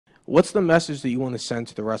What's the message that you want to send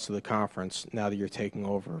to the rest of the conference now that you're taking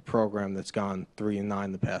over a program that's gone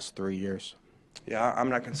 3-9 the past 3 years? Yeah, I'm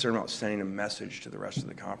not concerned about sending a message to the rest of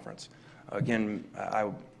the conference. Again,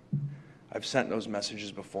 I've sent those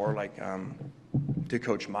messages before, like to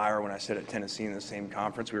Coach Meyer when I said at Tennessee in the same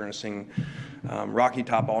conference we were going to sing Rocky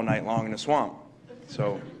Top all night long in the swamp.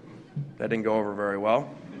 So that didn't go over very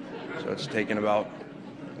well. So it's taken about,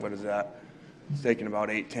 what is that? It's taken about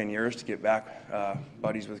 8-10 years to get back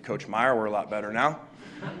buddies with Coach Meyer. We're a lot better now.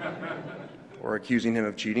 We're accusing him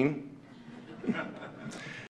of cheating.